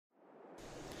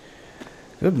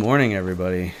Good morning,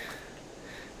 everybody.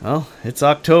 Well, it's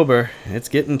October. It's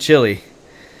getting chilly.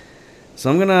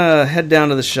 So I'm gonna head down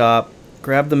to the shop,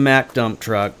 grab the Mack dump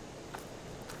truck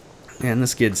and the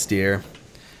skid steer.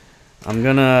 I'm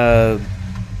gonna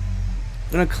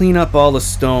clean up all the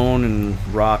stone and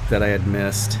rock that I had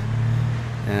missed.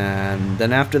 And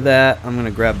then after that, I'm gonna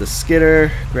grab the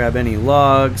skidder, grab any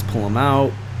logs, pull them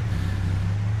out,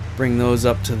 bring those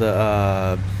up to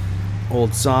the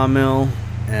old sawmill,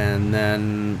 and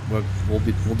then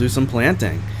we'll do some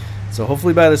planting. So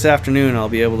hopefully by this afternoon I'll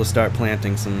be able to start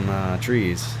planting some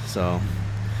trees. So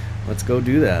let's go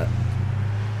do that.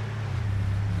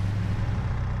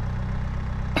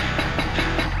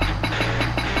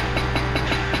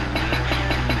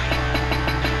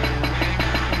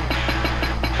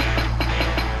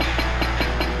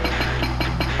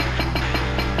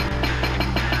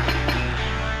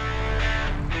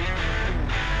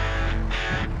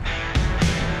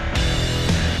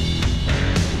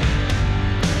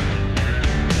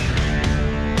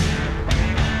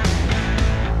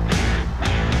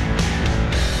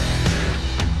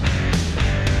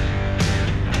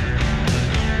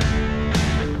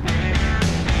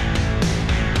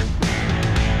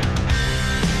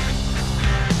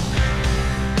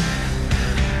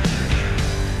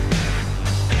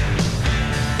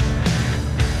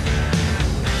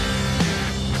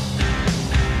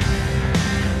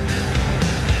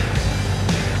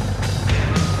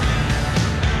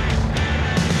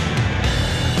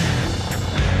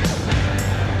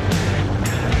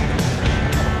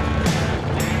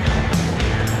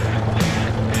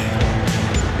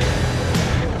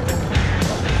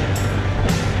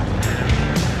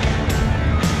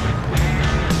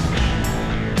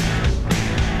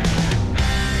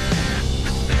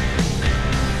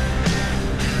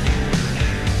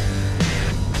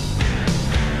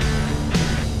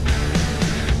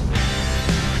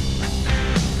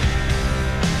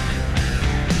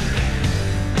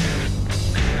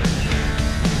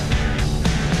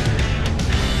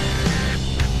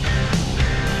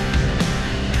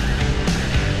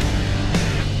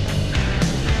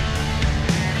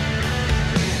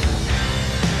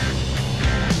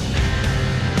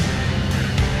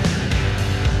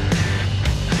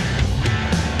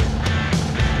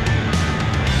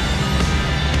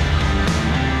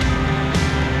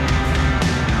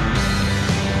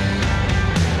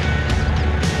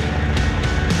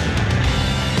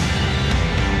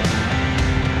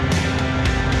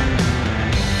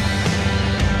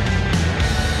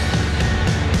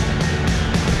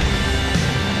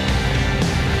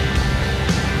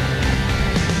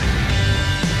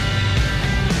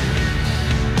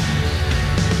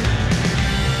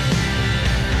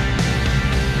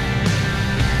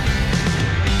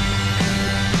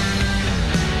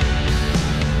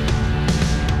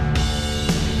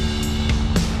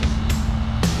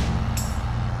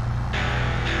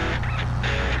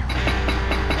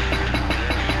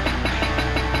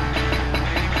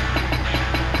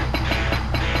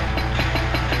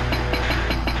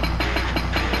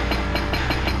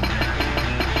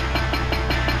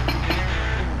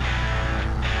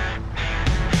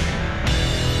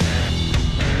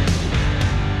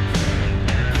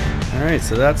 Alright,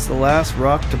 so that's the last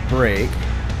rock to break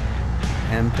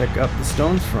and pick up the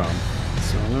stones from.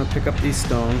 So I'm going to pick up these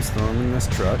stones, throw them in this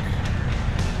truck,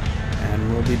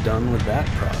 and we'll be done with that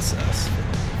process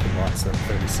for lot set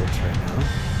 36 right now.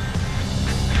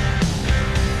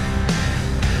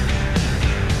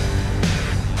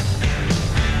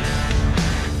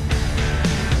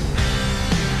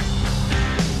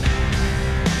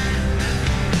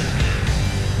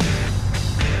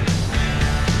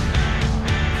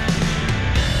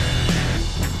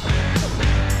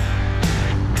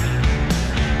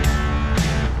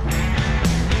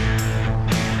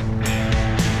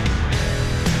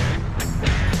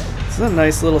 This is a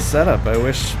nice little setup. I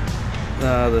wish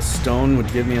the stone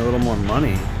would give me a little more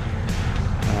money.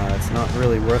 It's not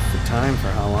really worth the time for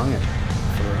how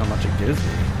much it gives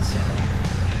me. So,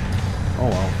 oh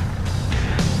well.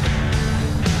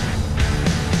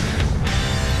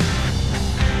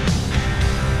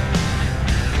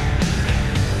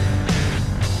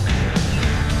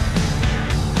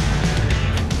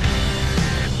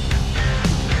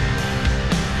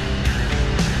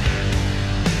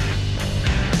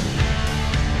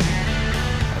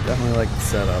 Definitely like the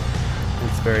setup.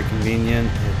 It's very convenient,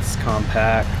 it's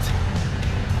compact.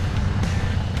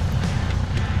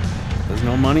 There's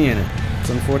no money in it. It's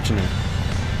unfortunate.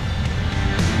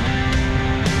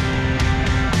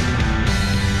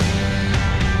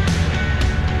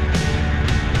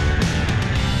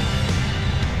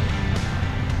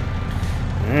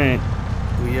 Alright,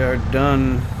 we are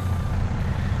done.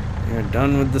 We are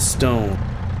done with the stone.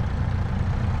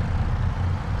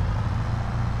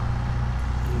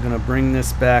 I'm gonna bring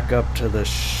this back up to the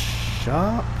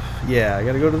shop. Yeah, I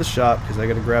gotta go to the shop because I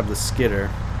gotta grab the skidder.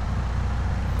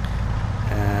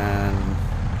 And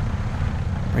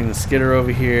bring the skidder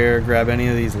over here, grab any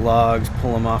of these logs,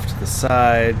 pull them off to the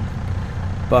side,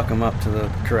 buck them up to the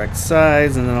correct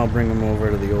size, and then I'll bring them over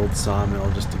to the old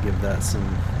sawmill just to give that some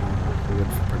wood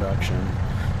for production.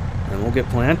 And we'll get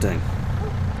planting.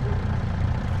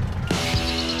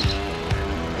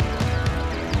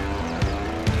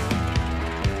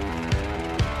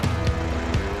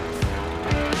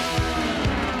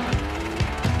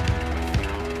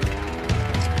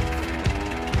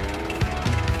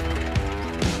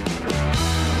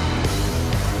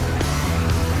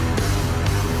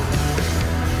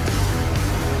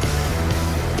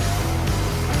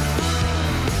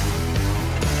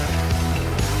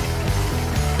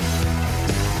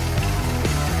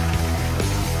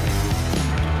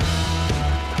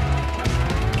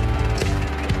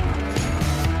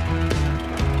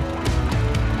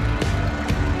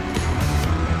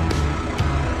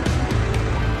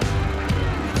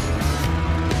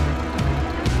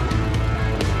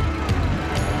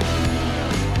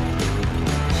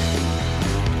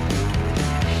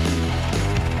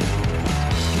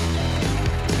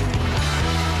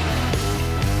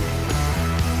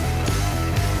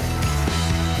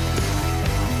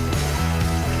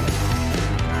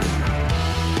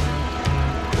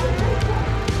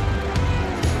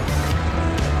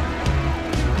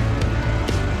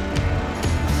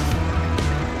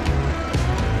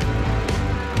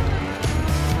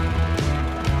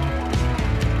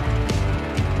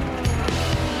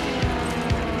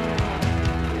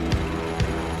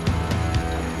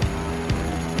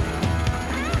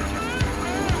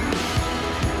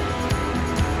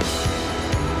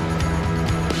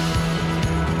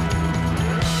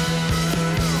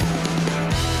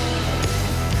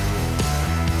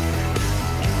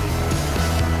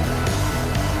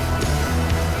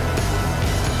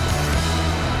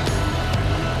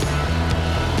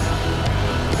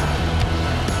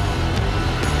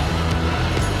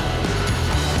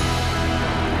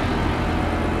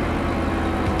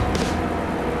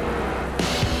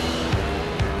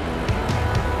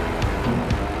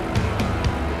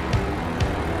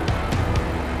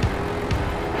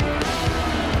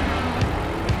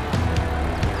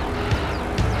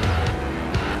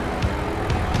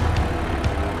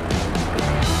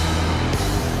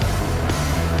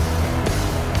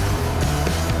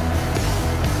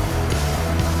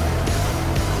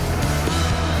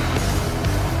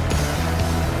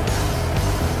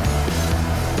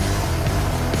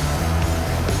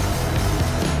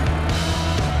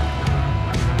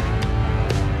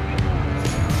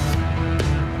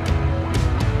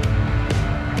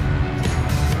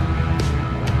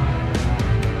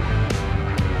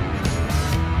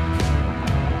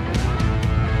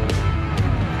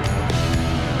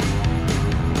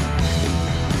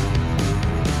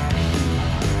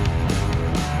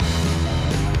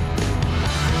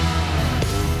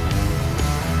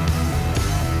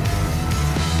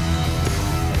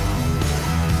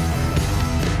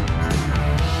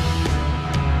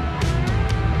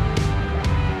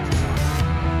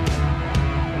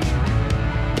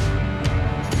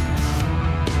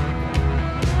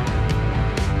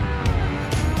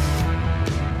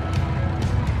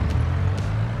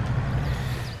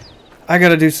 I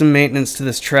gotta do some maintenance to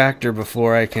this tractor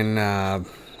before I can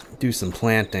do some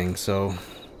planting, so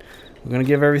I'm gonna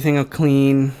give everything a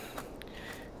clean,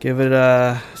 give it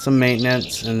some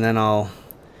maintenance, and then I'll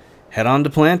head on to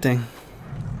planting.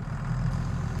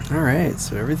 Alright,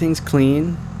 so everything's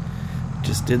clean.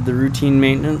 Just did the routine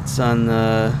maintenance on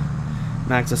the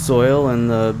Maxi-Soil and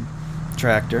the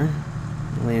tractor,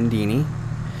 Landini.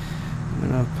 I'm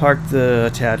gonna park the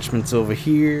attachments over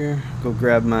here, go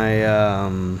grab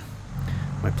my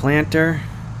my planter,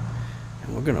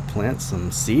 and we're gonna plant some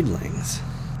seedlings.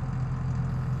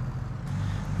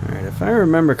 Alright, if I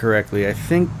remember correctly, I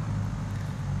think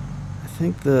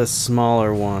the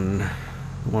smaller one,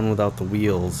 the one without the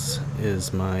wheels,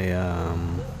 is my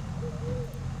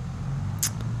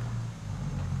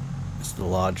it's the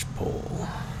lodge pole.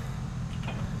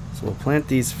 So we'll plant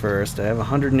these first. I have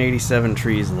 187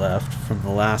 trees left from the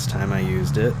last time I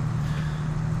used it.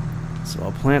 So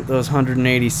I'll plant those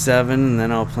 187, and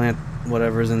then I'll plant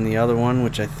whatever's in the other one,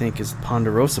 which I think is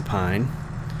ponderosa pine.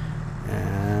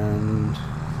 And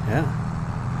yeah,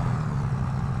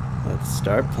 let's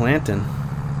start planting.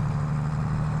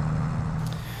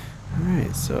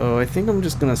 Alright, so I think I'm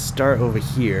just gonna start over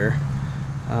here.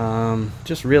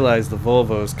 Just realized the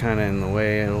Volvo is kind of in the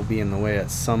way. It'll be in the way at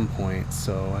some point,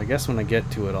 so I guess when I get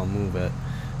to it I'll move it.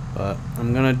 But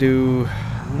I'm gonna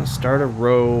start a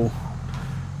row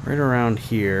right around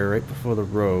here, right before the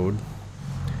road,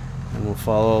 and we'll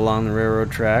follow along the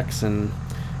railroad tracks, and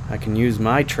I can use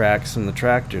my tracks from the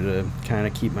tractor to kind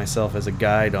of keep myself as a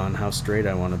guide on how straight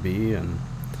I want to be. And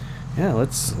yeah,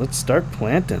 let's start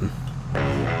planting.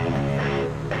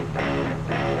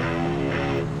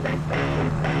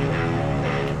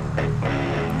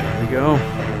 There we go.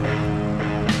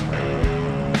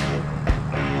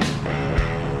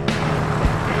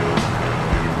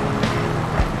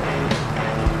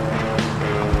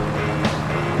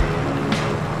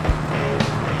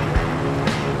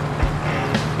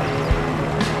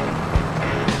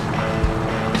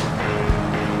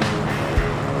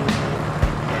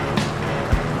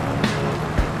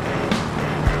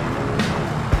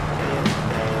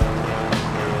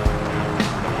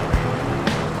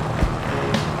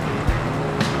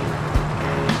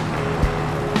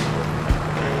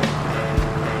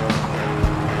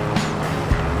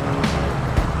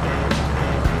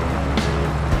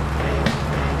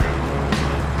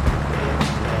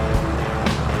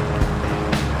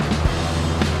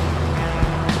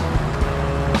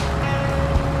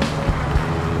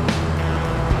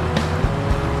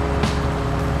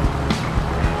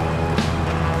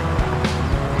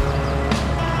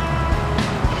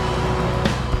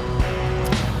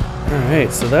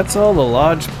 Alright, so that's all the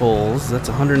lodge poles. That's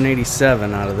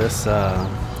 187 out of this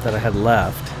that I had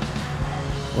left.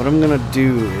 What I'm gonna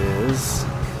do is,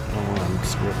 I don't want to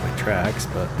screw up my tracks,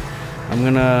 but I'm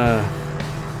gonna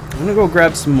go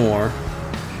grab some more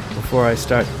before I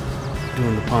start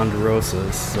doing the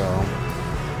ponderosas. So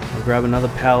I'll grab another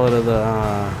pallet of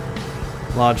the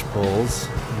lodge poles,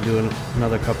 and do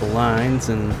another couple lines,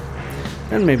 and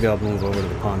then maybe I'll move over to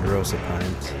the ponderosa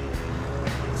pines.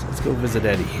 So let's go visit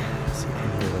Eddie. See if he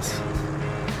can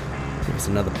give us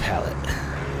another pallet.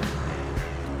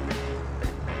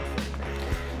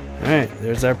 Alright,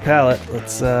 there's our pallet.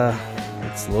 Let's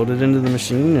load it into the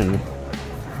machine and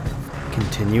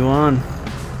continue on.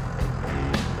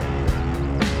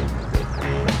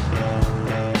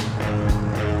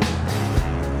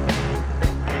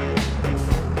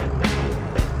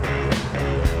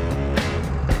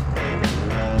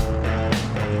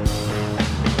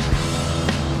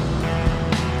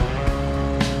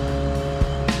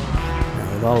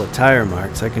 With all the tire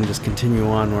marks, I can just continue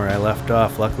on where I left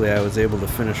off. Luckily, I was able to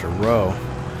finish a row.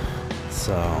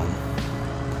 So,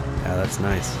 yeah, that's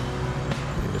nice.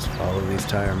 You just follow these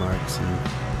tire marks and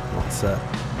all set.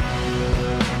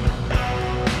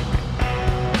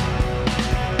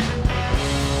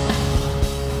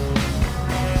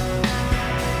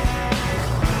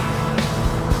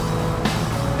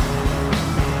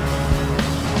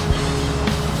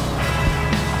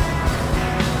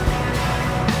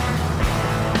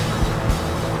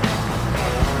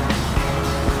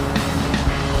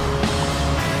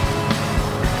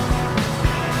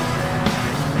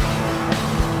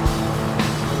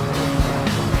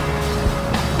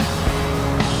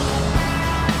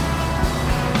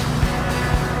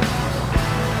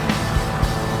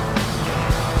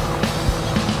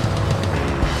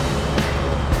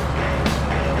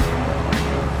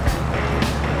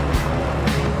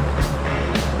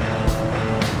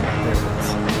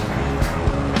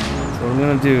 What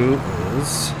I'm gonna do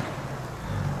is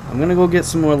I'm gonna go get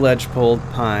some more ledge-pole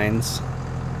pines,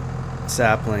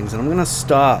 saplings, and I'm gonna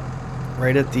stop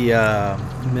right at the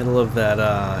middle of that.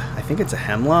 I think it's a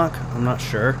hemlock. I'm not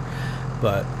sure,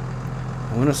 but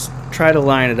I'm gonna try to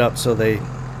line it up so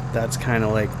that's kind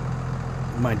of like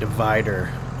my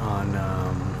divider on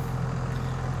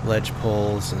ledge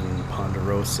poles and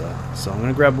ponderosa. So I'm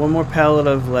gonna grab one more pallet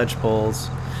of ledge poles,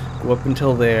 go up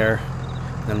until there.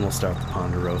 Then we'll start the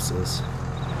ponderosas.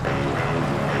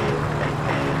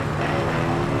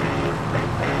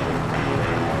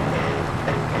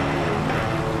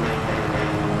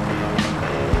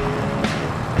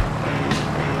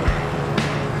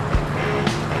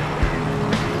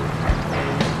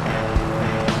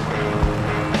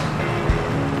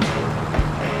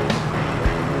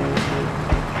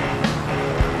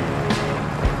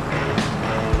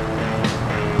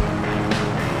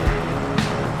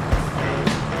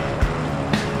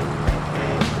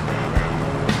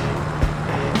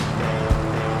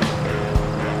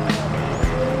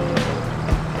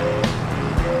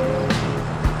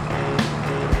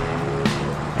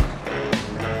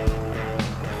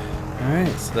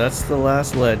 Alright, so that's the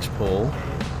last ledge pole.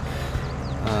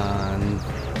 On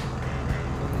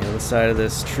the other side of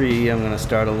this tree, I'm going to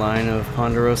start a line of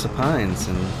ponderosa pines,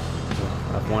 and we'll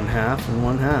have one half and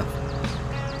one half.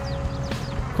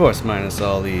 Of course, minus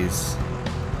all these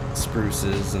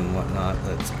spruces and whatnot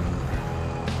that's been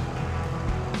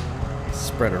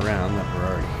spread around that were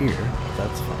already here.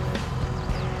 That's fine.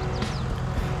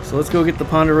 So let's go get the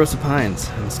Ponderosa Pines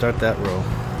and start that row.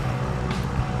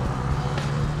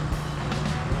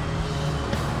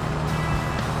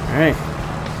 Alright,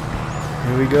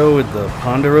 here we go with the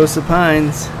Ponderosa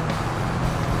Pines.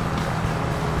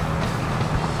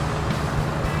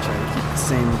 Try to keep the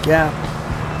same gap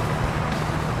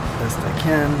best I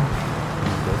can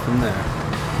and go from there.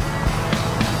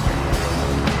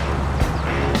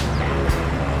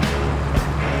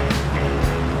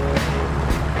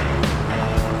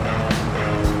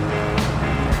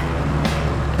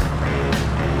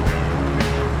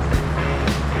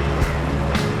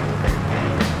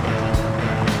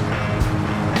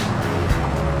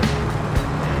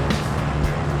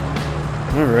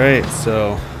 Alright,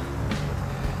 so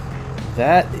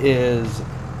that is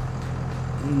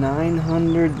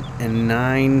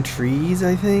 909 trees,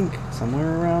 I think,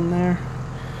 somewhere around there.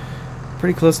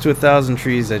 Pretty close to 1,000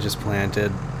 trees I just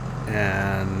planted,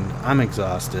 and I'm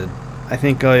exhausted. I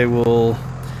think I will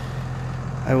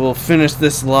finish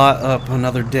this lot up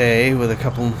another day with a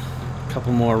couple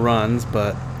more runs,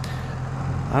 but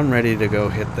I'm ready to go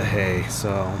hit the hay.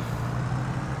 So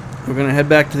we're gonna head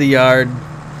back to the yard,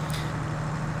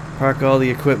 park all the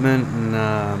equipment, and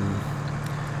I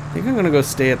think I'm gonna go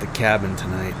stay at the cabin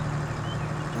tonight.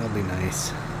 That'll be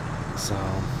nice. So,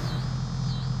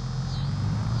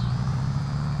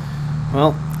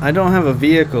 well, I don't have a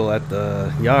vehicle at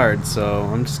the yard, so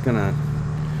I'm gonna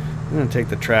take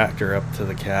the tractor up to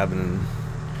the cabin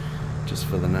just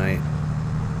for the night.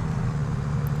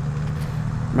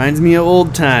 Reminds me of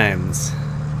old times,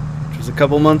 which was a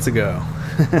couple months ago.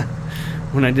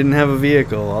 When I didn't have a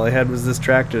vehicle, all I had was this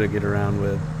tractor to get around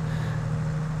with.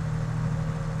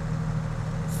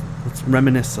 Let's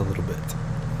reminisce a little bit.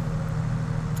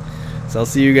 So I'll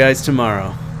see you guys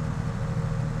tomorrow.